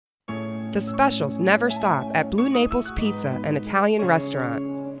The specials never stop at Blue Naples Pizza, an Italian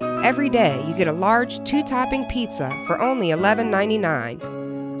restaurant. Every day you get a large 2-topping pizza for only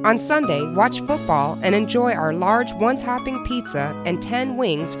 $11.99. On Sunday, watch football and enjoy our large 1-topping pizza and 10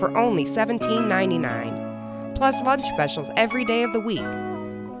 wings for only $17.99. Plus lunch specials every day of the week.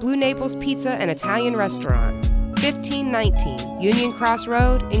 Blue Naples Pizza, an Italian restaurant. 1519 Union Cross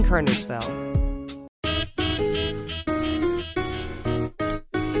Road in Kernersville.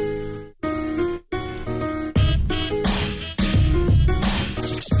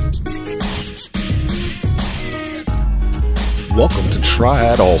 Welcome to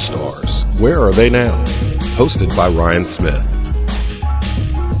Triad All-Stars. Where are they now? Hosted by Ryan Smith.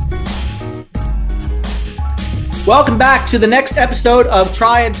 Welcome back to the next episode of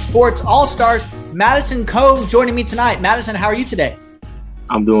Triad Sports All-Stars. Madison Coe joining me tonight. Madison, how are you today?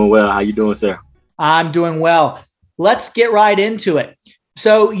 I'm doing well. How you doing, sir? I'm doing well. Let's get right into it.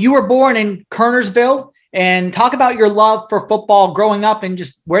 So you were born in Kernersville, and talk about your love for football growing up and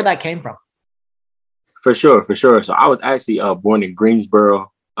just where that came from. For sure. So I was actually born in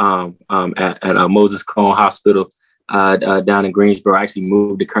Greensboro at Moses Cone Hospital down in Greensboro. I actually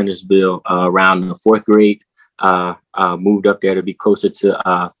moved to Kernersville around the 4th grade. Moved up there to be closer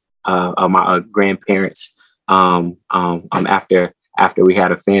to my grandparents after we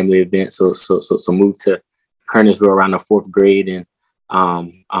had a family event. So moved to Kernersville around the 4th grade, and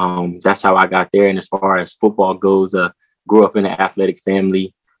that's how I got there. And as far as football goes, grew up in an athletic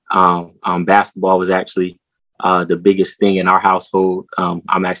family. Basketball was actually the biggest thing in our household.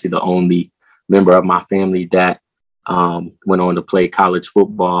 I'm actually the only member of my family that went on to play college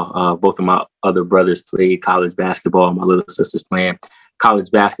football. Both of my other brothers played college basketball. My little sister's playing college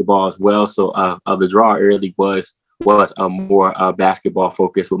basketball as well. So the draw early was a more basketball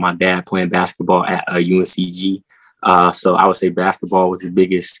focus, with my dad playing basketball at UNCG. So I would say basketball was the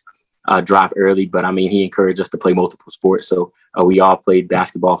biggest drop early, but I mean, he encouraged us to play multiple sports. So we all played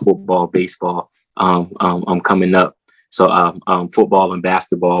basketball, football, baseball coming up. So football and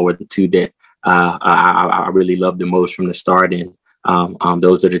basketball were the two that I really loved the most from the start. And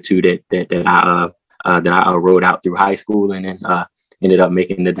those are the two that I rode out through high school, and then ended up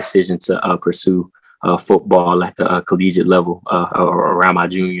making the decision to pursue football at the collegiate level around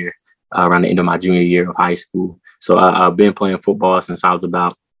the end of my junior year of high school. So I've been playing football since I was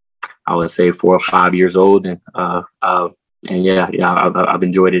about, I would say, 4 or 5 years old, and I've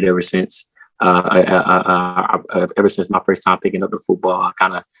enjoyed it ever since. Ever since my first time picking up the football, I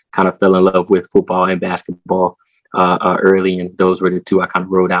kind of fell in love with football and basketball early, and those were the two I kind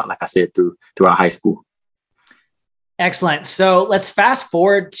of rode out, like I said, throughout high school. Excellent. So let's fast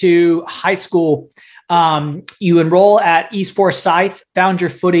forward to high school. You enroll at East Forsyth, found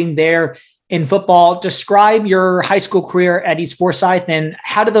your footing there in football. Describe your high school career at East Forsyth, and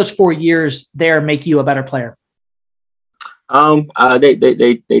how did those 4 years there make you a better player? They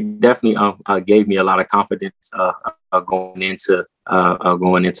definitely gave me a lot of confidence going into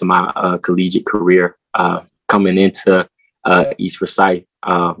my collegiate career. Coming into East Forsyth,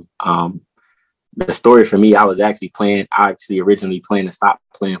 the story for me, I was originally planning to stop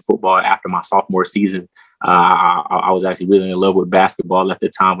playing football after my sophomore season. I was actually really in love with basketball at the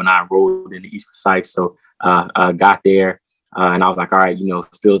time when I enrolled in the East Forsyth. So got there. And I was like, all right,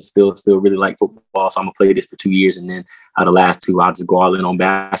 still really like football. So I'm gonna play this for 2 years. And then the last 2, I'll just go all in on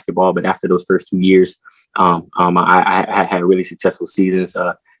basketball. But after those first 2 years, I had really successful seasons,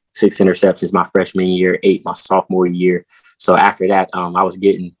 6 interceptions my freshman year, 8 my sophomore year. So after that, I was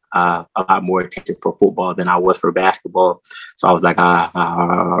getting a lot more attention for football than I was for basketball. So I was like,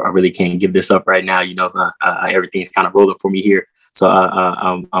 I really can't give this up right now. Everything's kind of rolling for me here. So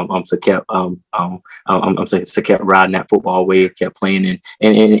I'm kept riding that football wave, kept playing,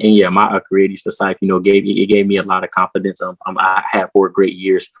 and yeah, my career at East Forsyth, gave me a lot of confidence. I had 4 great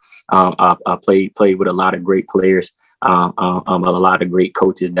years. I played with a lot of great players. A lot of great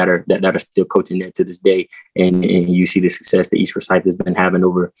coaches that are still coaching there to this day, and you see the success that East Forsyth has been having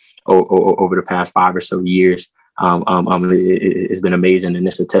over the past 5 or so years. It's been amazing, and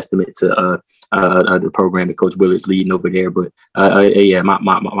it's a testament to the program that Coach Willard's leading over there. But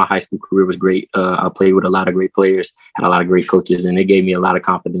my high school career was great. I played with a lot of great players, had a lot of great coaches, and it gave me a lot of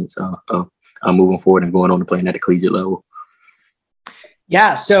confidence moving forward and going on to playing at the collegiate level.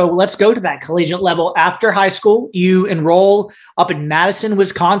 Yeah, so let's go to that collegiate level. After high school, you enroll up in Madison,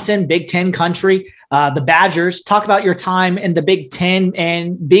 Wisconsin, Big Ten country, the Badgers. Talk about your time in the Big Ten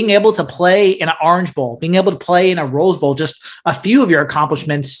and being able to play in an Orange Bowl, being able to play in a Rose Bowl, just a few of your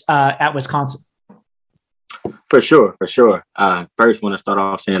accomplishments at Wisconsin. For sure. First, I want to start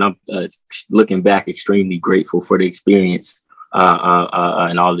off saying I'm looking back extremely grateful for the experience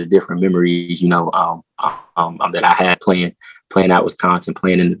and all the different memories, that I had playing at Wisconsin,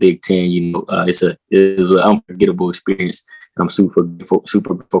 playing in the Big Ten. It was an unforgettable experience. And I'm super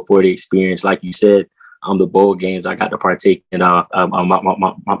grateful for the experience. Like you said, the bowl games I got to partake in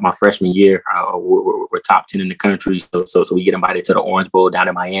my freshman year. We're top 10 in the country, so we get invited to the Orange Bowl down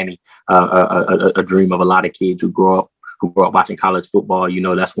in Miami. A dream of a lot of kids who grow up watching college football.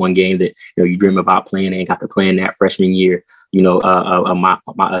 That's one game that you dream about playing and got to play in that freshman year.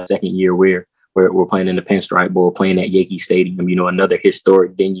 My second year where we're playing in the Pinstripe Bowl, playing at Yankee Stadium, another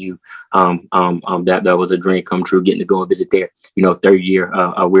historic venue. That was a dream come true, getting to go and visit there. Third year,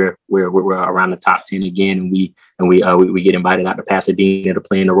 we're around the top 10 again, and we get invited out to Pasadena to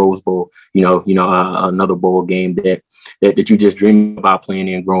play in the Rose Bowl. Another bowl game that you just dream about playing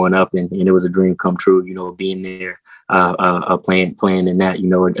in growing up, and it was a dream come true. Being there, playing in that,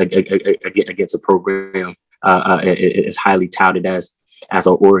 against a program is highly touted as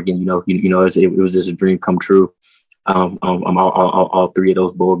Oregon. It was just a dream come true. All three of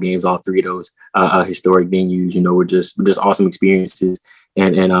those bowl games, all three of those historic venues, were just awesome experiences.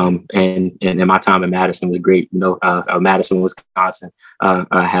 And my time in Madison was great. Madison, Wisconsin,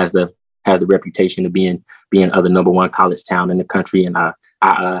 has the reputation of being the number one college town in the country, and I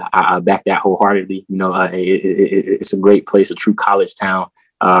back that wholeheartedly. It's a great place, a true college town.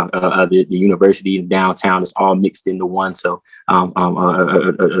 The university and downtown is all mixed into one. So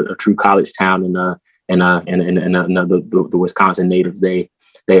a true college town, and the Wisconsin natives, they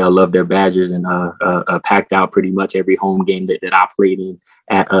love their Badgers, and packed out pretty much every home game that I played in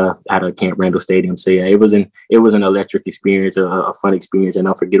at a Camp Randall Stadium. So yeah, it was an electric experience, a fun experience, an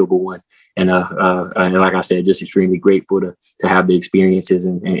unforgettable one. And like I said, just extremely grateful to have the experiences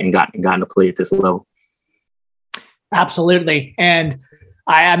and gotten to play at this level. Absolutely. And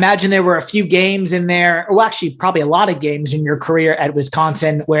I imagine there were a few games in there, well, actually probably a lot of games in your career at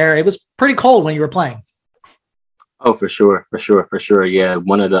Wisconsin where it was pretty cold when you were playing. Oh, for sure. Yeah.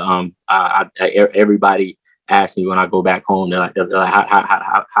 One of the, everybody asks me when I go back home, they're like,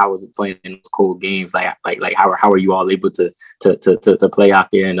 how was it playing in those cold games? Like how are you all able to play out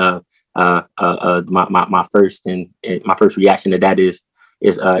there? And, my first reaction to that is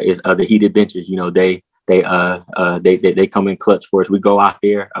the heated benches. They come in clutch for us. We go out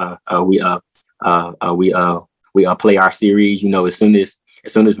there. We play our series.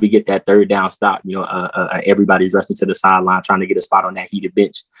 As soon as we get that third down stop, everybody's rushing to the sideline trying to get a spot on that heated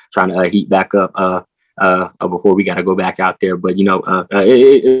bench, trying to heat back up before we got to go back out there. But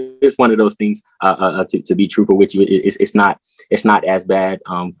it's one of those things. To be truthful with you, it's not as bad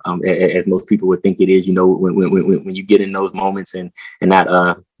as most people would think it is. When you get in those moments and that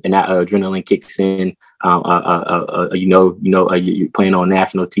adrenaline kicks in, you're playing on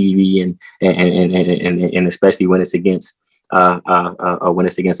national TV and especially when it's against a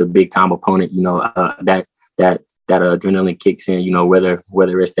big time opponent, that adrenaline kicks in, whether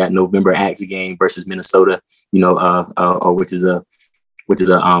it's that November Axe game versus Minnesota,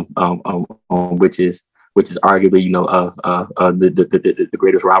 which is arguably, the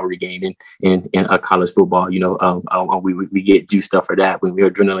greatest rivalry game in college football. We get juiced up for that. When the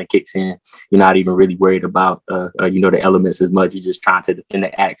adrenaline kicks in, you're not even really worried about, the elements as much. You're just trying to defend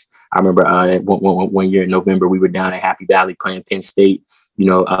the Axe. I remember one year in November, we were down at Happy Valley playing Penn State.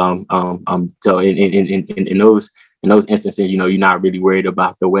 So in those instances, you're not really worried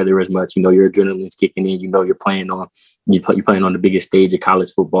about the weather as much. Your adrenaline's kicking in. You're playing on the biggest stage of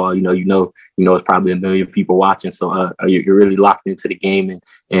college football. It's probably 1 million people watching. So you're really locked into the game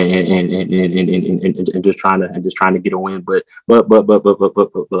and just trying to get a win. But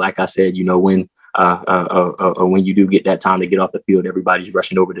like I said, when you do get that time to get off the field, everybody's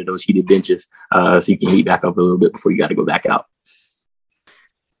rushing over to those heated benches so you can heat back up a little bit before you got to go back out.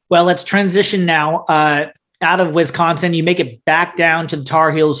 Well, let's transition now. Out of Wisconsin, you make it back down to the Tar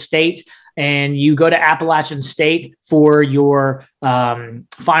Heels State, and you go to Appalachian State for your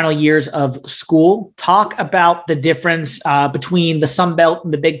final years of school. Talk about the difference between the Sun Belt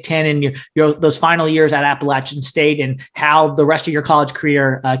and the Big Ten and your those final years at Appalachian State, and how the rest of your college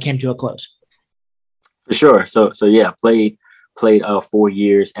career came to a close. For sure. So yeah, played 4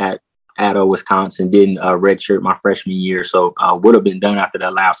 years at Wisconsin, didn't redshirt my freshman year, so would have been done after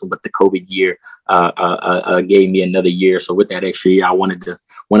that last one, but the COVID year gave me another year. So with that extra year, I wanted to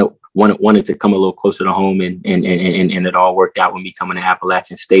come a little closer to home, and it all worked out with me coming to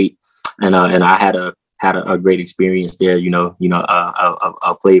Appalachian State, and I had a great experience there.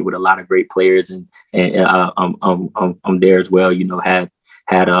 I played with a lot of great players, and I'm there as well.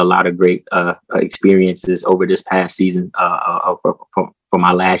 Had a lot of great experiences over this past season for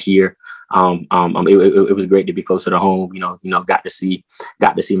my last year. it was great to be closer to home. Got to see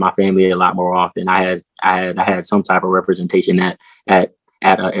my family a lot more often. I had some type of representation at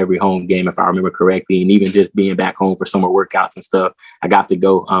every home game, if I remember correctly, and even just being back home for summer workouts and stuff. I got to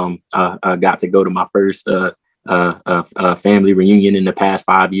go to my first family reunion in the past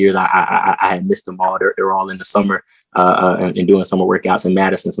 5 years. I had missed them all. They're all in the summer and doing summer workouts in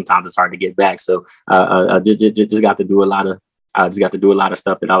Madison. Sometimes it's hard to get back. So just got to do a lot of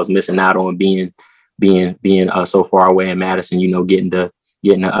stuff that I was missing out on being so far away in Madison.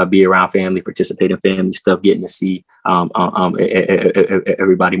 Getting to be around family, participate in family stuff, getting to see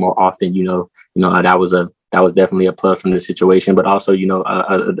everybody more often. That was definitely a plus from the situation. But also,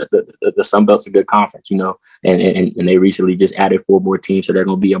 the Sun Belt's a good conference, and they recently just added 4 more teams, so they're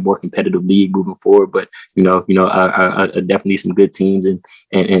going to be a more competitive league moving forward. But definitely some good teams and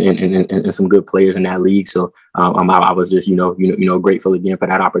some good players in that league. So I was just grateful again for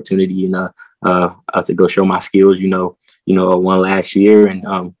that opportunity and to go show my skills. One last year, and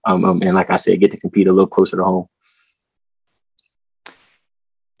like I said, get to compete a little closer to home.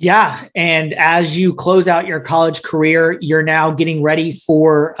 Yeah. And as you close out your college career, you're now getting ready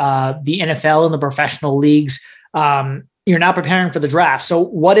for the NFL and the professional leagues. You're now preparing for the draft. So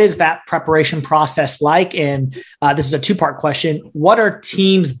what is that preparation process like? And this is a 2-part question. What are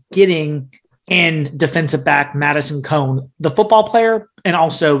teams getting in defensive back Madison Cone, the football player, and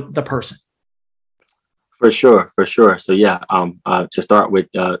also the person? For sure. So yeah, to start with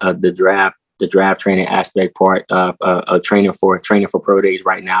the draft training aspect part, training for pro days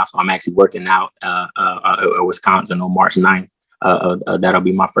right now. So I'm actually working out at Wisconsin on March 9th. That'll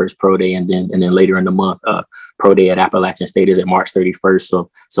be my first pro day, and then later in the month, pro day at Appalachian State is at March 31st.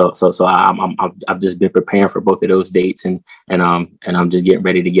 So I've just been preparing for both of those dates, and I'm just getting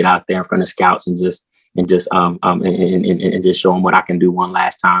ready to get out there in front of scouts and just show them what I can do one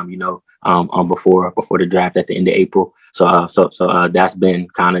last time, before the draft at the end of April. So that's been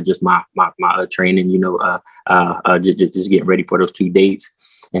kind of just my training, just getting ready for those 2 dates.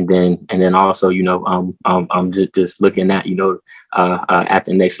 And then also, I'm just looking at, at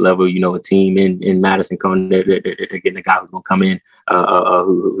the next level, a team in Madison Cone, they're getting a guy who's going to come in,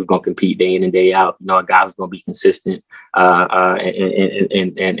 who's going to compete day in and day out, a guy who's going to be consistent, and a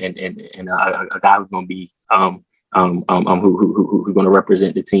guy who's going to be, who's going to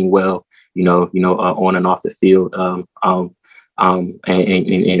represent the team well, on and off the field. And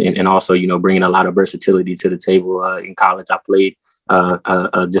also, bringing a lot of versatility to the table. In college, I played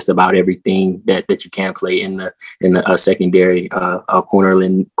just about everything that you can play in the secondary, corner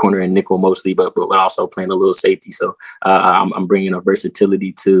and nickel mostly, but also playing a little safety. So I'm bringing a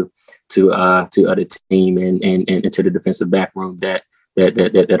versatility to other team and to the defensive back room that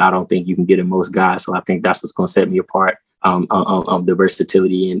I don't think you can get in most guys. So I think that's what's going to set me apart, of the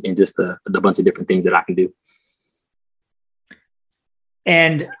versatility and just the bunch of different things that I can do.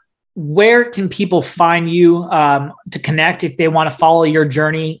 And where can people find you to connect if they want to follow your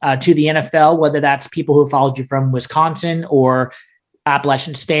journey to the NFL, whether that's people who followed you from Wisconsin or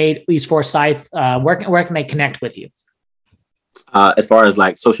Appalachian State, East Forsyth? Where can they connect with you? As far as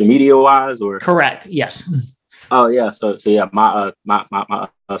like social media wise, or? Correct. Yes. Oh yeah. So yeah, my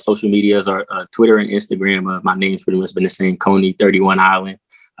social medias are Twitter and Instagram. My name's pretty much been the same, Coney 31 Island.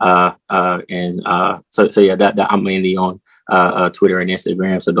 So yeah, that I'm mainly on Twitter and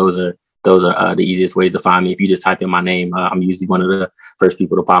Instagram. So those are the easiest ways to find me. If you just type in my name, I'm usually one of the first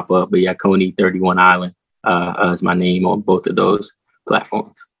people to pop up. But yeah, Coney 31 Island is my name on both of those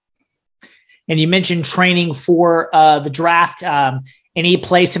platforms. And you mentioned training for the draft. Any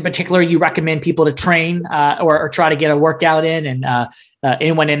place in particular you recommend people to train or try to get a workout in, and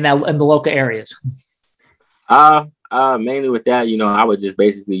anyone in the local areas? Mainly with that, I would just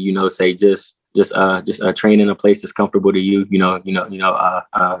basically, say just train in a place that's comfortable to you.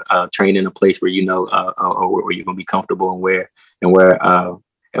 Train in a place where where you're gonna be comfortable and where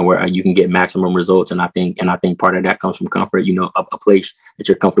you can get maximum results. And I think part of that comes from comfort. A place that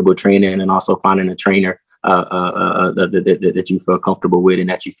you're comfortable training, and also finding a trainer that you feel comfortable with and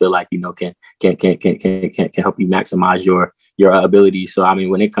that you feel like can help you maximize your abilities. So I mean,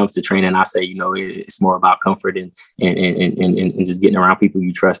 when it comes to training, I say it's more about comfort and just getting around people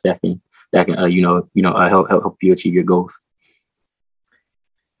you trust that can help you achieve your goals.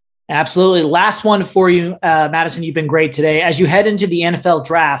 Absolutely. Last one for you, Madison. You've been great today. As you head into the NFL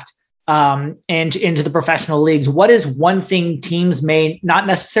draft and into the professional leagues, what is one thing teams may not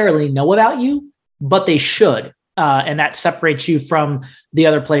necessarily know about you, but they should, and that separates you from the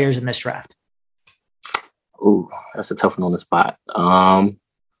other players in this draft? Ooh, that's a tough one on the spot.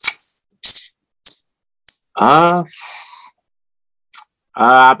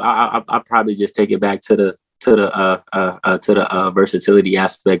 I probably just take it back to the versatility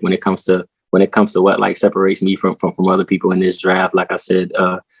aspect when it comes to what like separates me from other people in this draft. Like I said,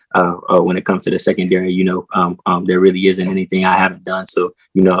 when it comes to the secondary, there really isn't anything I haven't done. So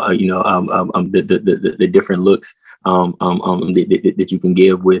the different looks that you can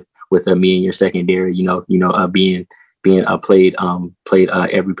give with me and your secondary, being played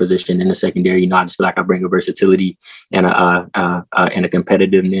every position in the secondary. I just feel like I bring a versatility and a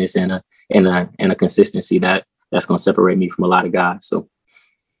competitiveness and a consistency that's going to separate me from a lot of guys. So.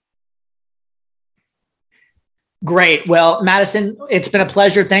 Great. Well, Madison, it's been a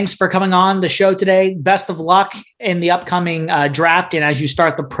pleasure. Thanks for coming on the show today. Best of luck in the upcoming draft and as you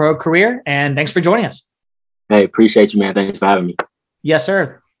start the pro career. And thanks for joining us. Hey, appreciate you, man. Thanks for having me. Yes,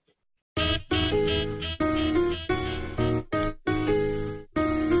 sir.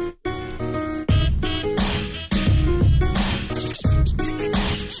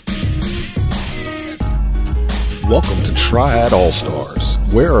 Welcome to Triad All-Stars.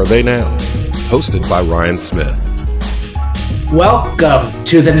 Where are they now? Hosted by Ryan Smith. Welcome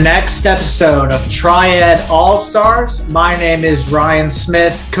to the next episode of Triad All-Stars. My name is Ryan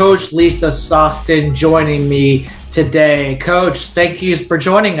Smith. Coach Lisa Stockton joining me today. Coach, thank you for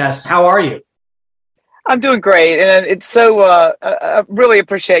joining us. How are you? I'm doing great, and it's so I really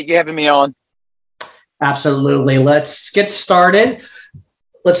appreciate you having me on. Absolutely. Let's get started.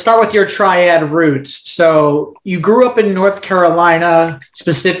 Let's start with your Triad roots. So you grew up in North Carolina,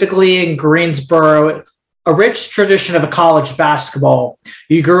 specifically in Greensboro, a rich tradition of a college basketball.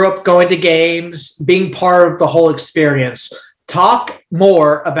 You grew up going to games, being part of the whole experience. Talk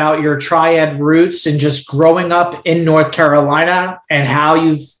more about your Triad roots and just growing up in North Carolina and how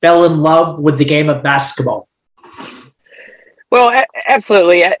you fell in love with the game of basketball. Well,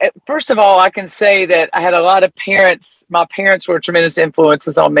 absolutely. First of all, I can say that I had a lot of parents. My parents were tremendous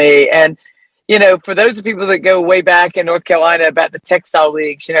influences on me. And, for those people that go way back in North Carolina about the textile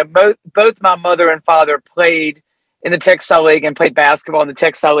leagues, both my mother and father played in the textile league and played basketball in the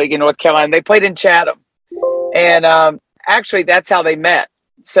textile league in North Carolina. They played in Chatham. And actually, that's how they met.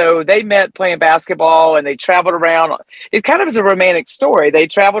 So they met playing basketball and they traveled around. It kind of is a romantic story. They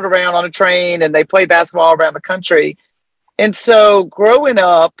traveled around on a train and they played basketball around the country. And so growing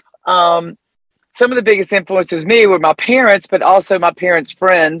up, some of the biggest influences me were my parents, but also my parents'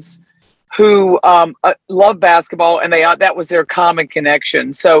 friends who loved basketball, and that was their common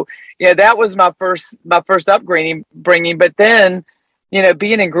connection. So, that was my first upbringing. But then,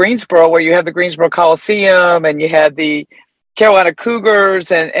 being in Greensboro, where you have the Greensboro Coliseum and you had the Carolina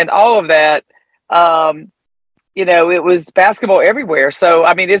Cougars and all of that, it was basketball everywhere. So,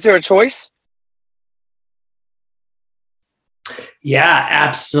 is there a choice? Yeah,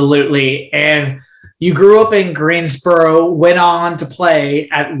 absolutely. And you grew up in Greensboro, went on to play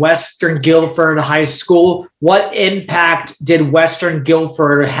at Western Guilford High School. What impact did Western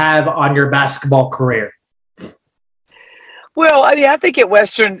Guilford have on your basketball career? Well, I think at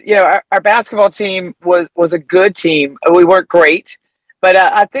Western, our basketball team was a good team. We weren't great, but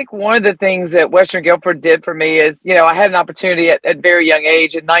I think one of the things that Western Guilford did for me is, I had an opportunity at a very young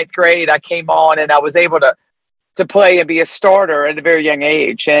age. In ninth grade, I came on and I was able to play and be a starter at a very young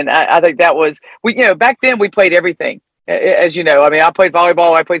age. And I think that was, back then we played everything, as you know. I played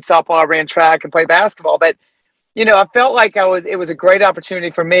volleyball, I played softball, I ran track and played basketball. But, I felt like it was a great opportunity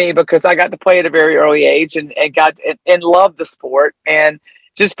for me because I got to play at a very early age and loved the sport and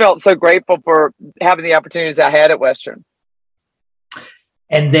just felt so grateful for having the opportunities I had at Western.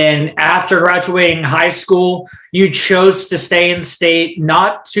 And then after graduating high school, you chose to stay in state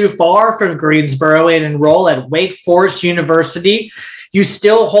not too far from Greensboro and enroll at Wake Forest University. You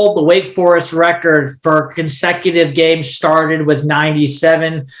still hold the Wake Forest record for consecutive games started with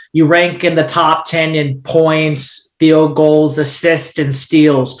 97. You rank in the top 10 in points, field goals, assists, and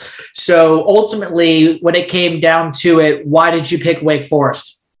steals. So ultimately, when it came down to it, why did you pick Wake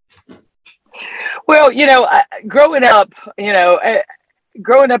Forest? Well, growing up,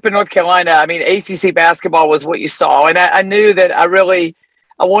 growing up in North Carolina, ACC basketball was what you saw. And I knew that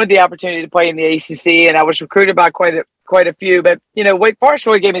I wanted the opportunity to play in the ACC, and I was recruited by quite a few. But, Wake Forest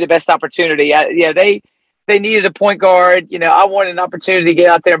really gave me the best opportunity. They needed a point guard. I wanted an opportunity to get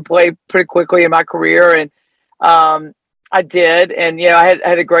out there and play pretty quickly in my career. And I did. And, I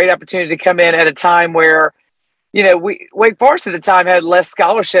had a great opportunity to come in at a time where, Wake Forest at the time had less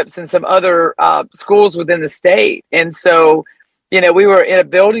scholarships than some other schools within the state. And so, we were in a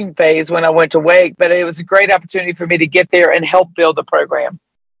building phase when I went to Wake, but it was a great opportunity for me to get there and help build the program.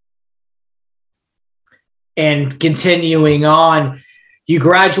 And continuing on, You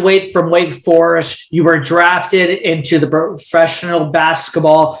graduate from Wake Forest. You were drafted into the professional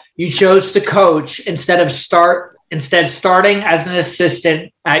basketball. You chose to coach instead starting as an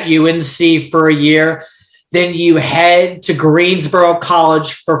assistant at UNC for a year. Then you head to Greensboro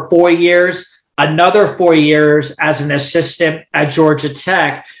College for 4 years, another 4 years as an assistant at Georgia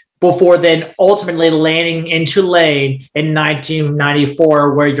Tech, before then ultimately landing in Tulane in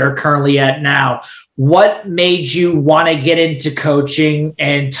 1994, where you're currently at now. What made you want to get into coaching,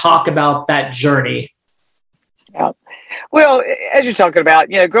 and talk about that journey? Yeah. Well, as you're talking about,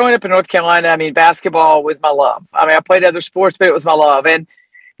 growing up in North Carolina, I mean, basketball was my love. I mean, I played other sports, but it was my love. And,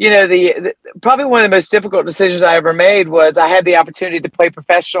 the probably one of the most difficult decisions I ever made was I had the opportunity to play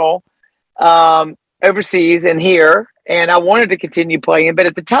professional overseas and here, and I wanted to continue playing. But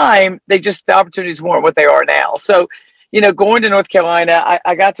at the time, the opportunities weren't what they are now. So, going to North Carolina,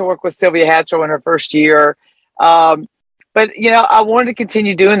 I got to work with Sylvia Hatchell in her first year. But, I wanted to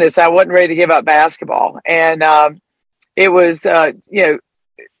continue doing this. I wasn't ready to give up basketball. And it was,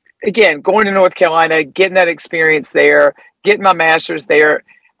 again, going to North Carolina, getting that experience there, getting my master's there,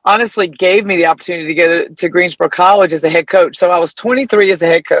 honestly gave me the opportunity to go to Greensboro College as a head coach. So I was 23 as a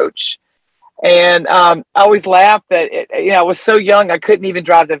head coach. And I always laughed that, I was so young, I couldn't even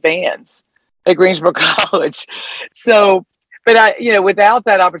drive the vans at Greensboro College. So, but without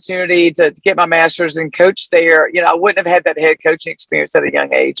that opportunity to get my master's and coach there, I wouldn't have had that head coaching experience at a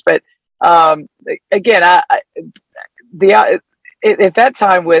young age. But again, at that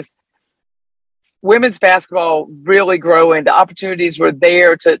time, with women's basketball really growing, the opportunities were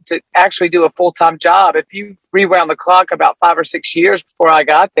there to actually do a full-time job. If you rewound the clock about 5 or 6 years before I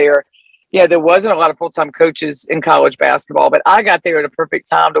got there, there wasn't a lot of full-time coaches in college basketball, but I got there at a perfect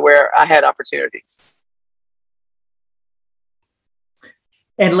time to where I had opportunities.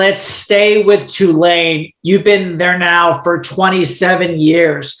 And let's stay with Tulane. You've been there now for 27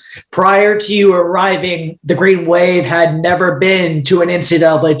 years. Prior to you arriving, the Green Wave had never been to an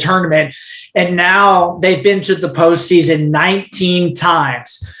NCAA tournament, and now they've been to the postseason 19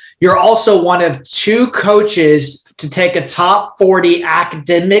 times. You're also one of 2 coaches to take a top 40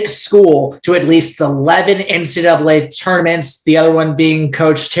 academic school to at least 11 NCAA tournaments, the other one being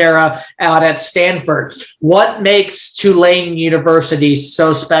Coach Tara out at Stanford. What makes Tulane University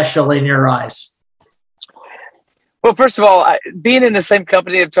so special in your eyes? Well, first of all, being in the same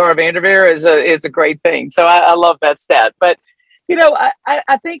company of Tara Vanderveer is a great thing. So I love that stat. But,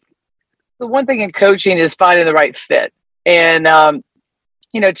 I think the one thing in coaching is finding the right fit. And,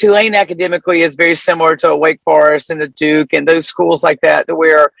 Tulane academically is very similar to a Wake Forest and a Duke and those schools like that, to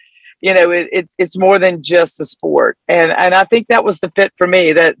where, it's more than just the sport. And I think that was the fit for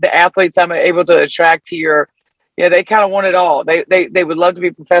me, that the athletes I'm able to attract here, they kind of want it all. They would love to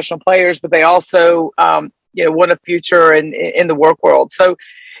be professional players, but they also, want a future in the work world. So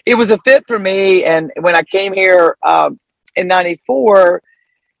it was a fit for me. And when I came here in 94,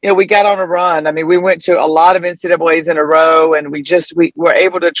 we got on a run. I mean, we went to a lot of NCAAs in a row, and we were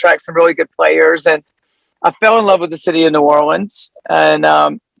able to attract some really good players. And I fell in love with the city of New Orleans. And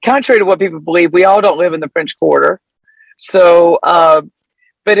contrary to what people believe, we all don't live in the French Quarter. So,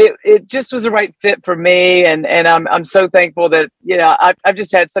 but it just was the right fit for me. And I'm so thankful that, I've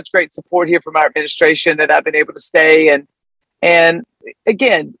just had such great support here from our administration that I've been able to stay. And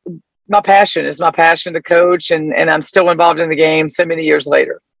again, my passion to coach, and I'm still involved in the game so many years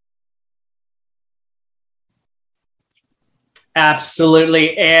later.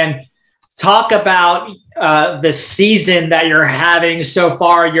 Absolutely. And talk about the season that you're having so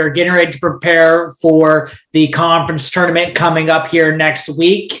far. You're getting ready to prepare for the conference tournament coming up here next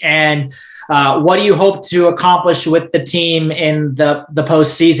week. And what do you hope to accomplish with the team in the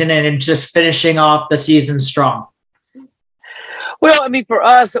postseason and just finishing off the season strong? Well, I mean, for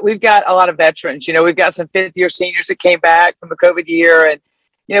us, we've got a lot of veterans. We've got some fifth-year seniors that came back from the COVID year. And,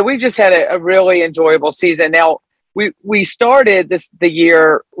 we've just had a really enjoyable season. Now, we started the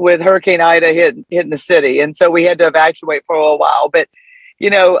year with Hurricane Ida hitting the city, and so we had to evacuate for a little while. But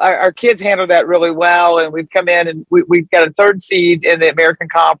our kids handled that really well, and we've come in and we've got a 3rd seed in the American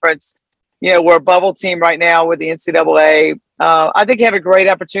Conference. We're a bubble team right now with the NCAA. I think you have a great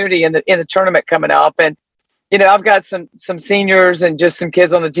opportunity in the tournament coming up, and I've got some seniors and just some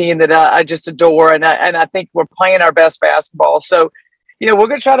kids on the team that I just adore, and I think we're playing our best basketball. So. We're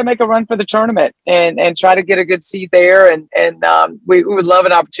going to try to make a run for the tournament and try to get a good seed there. And we would love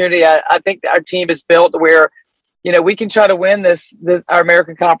an opportunity. I think our team is built to where, we can try to win this our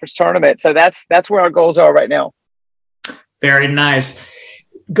American Conference tournament. So that's where our goals are right now. Very nice.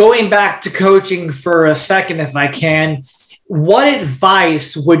 Going back to coaching for a second, if I can, what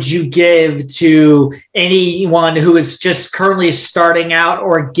advice would you give to anyone who is just currently starting out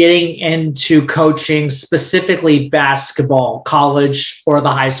or getting into coaching, specifically basketball, college or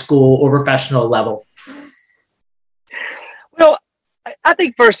the high school or professional level? Well, I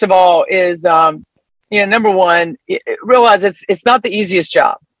think first of all is, number one, realize it's not the easiest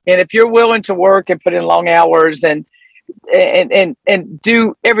job. And if you're willing to work and put in long hours and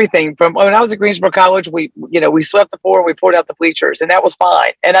do everything from when I was at Greensboro College, we swept the floor, we poured out the bleachers, and that was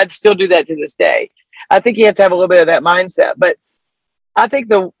fine. And I'd still do that to this day. I think you have to have a little bit of that mindset. But I think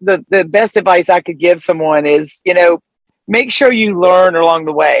the best advice I could give someone is, make sure you learn along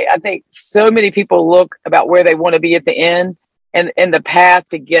the way. I think so many people look about where they want to be at the end and the path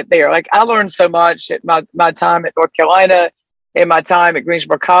to get there. Like I learned so much at my time at North Carolina. In my time at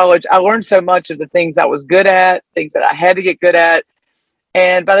Greensboro College, I learned so much of the things I was good at, things that I had to get good at.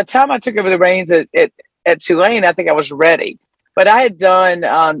 And by the time I took over the reins at Tulane, I think I was ready. But I had done,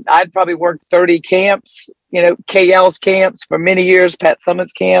 I'd probably worked 30 camps, KL's camps for many years, Pat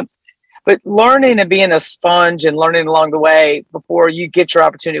Summitt's camps. But learning and being a sponge and learning along the way before you get your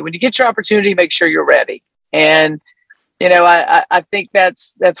opportunity. When you get your opportunity, make sure you're ready. And I think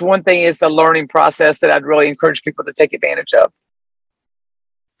that's one thing is the learning process that I'd really encourage people to take advantage of.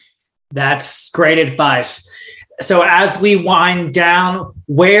 That's great advice. So as we wind down,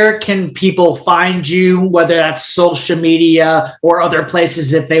 where can people find you, whether that's social media or other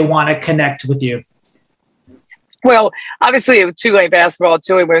places if they want to connect with you? Well, obviously with Tulane basketball,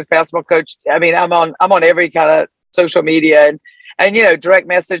 Tulane women's basketball coach, I mean, I'm on every kind of social media and direct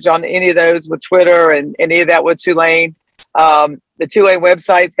message on any of those with Twitter and any of that with Tulane. The Tulane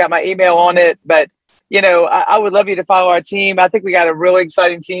website's got my email on it, but I would love you to follow our team. I think we got a really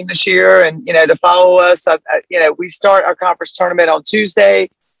exciting team this year, and to follow us. We start our conference tournament on Tuesday,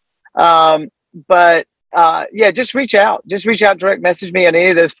 just reach out, direct message me on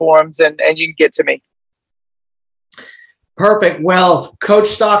any of those forums, and you can get to me. Perfect. Well, Coach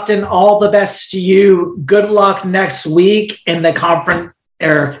Stockton, all the best to you. Good luck next week in the conference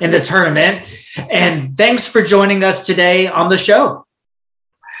or in the tournament, and thanks for joining us today on the show.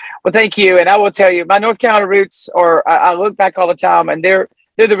 Well, thank you. And I will tell you, my North Carolina roots I look back all the time, and they're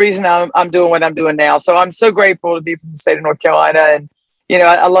the reason I'm doing what I'm doing now. So I'm so grateful to be from the state of North Carolina. And,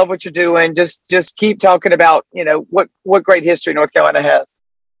 I love what you're doing. Just keep talking about, what great history North Carolina has.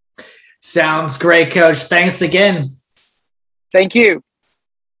 Sounds great, Coach. Thanks again. Thank you.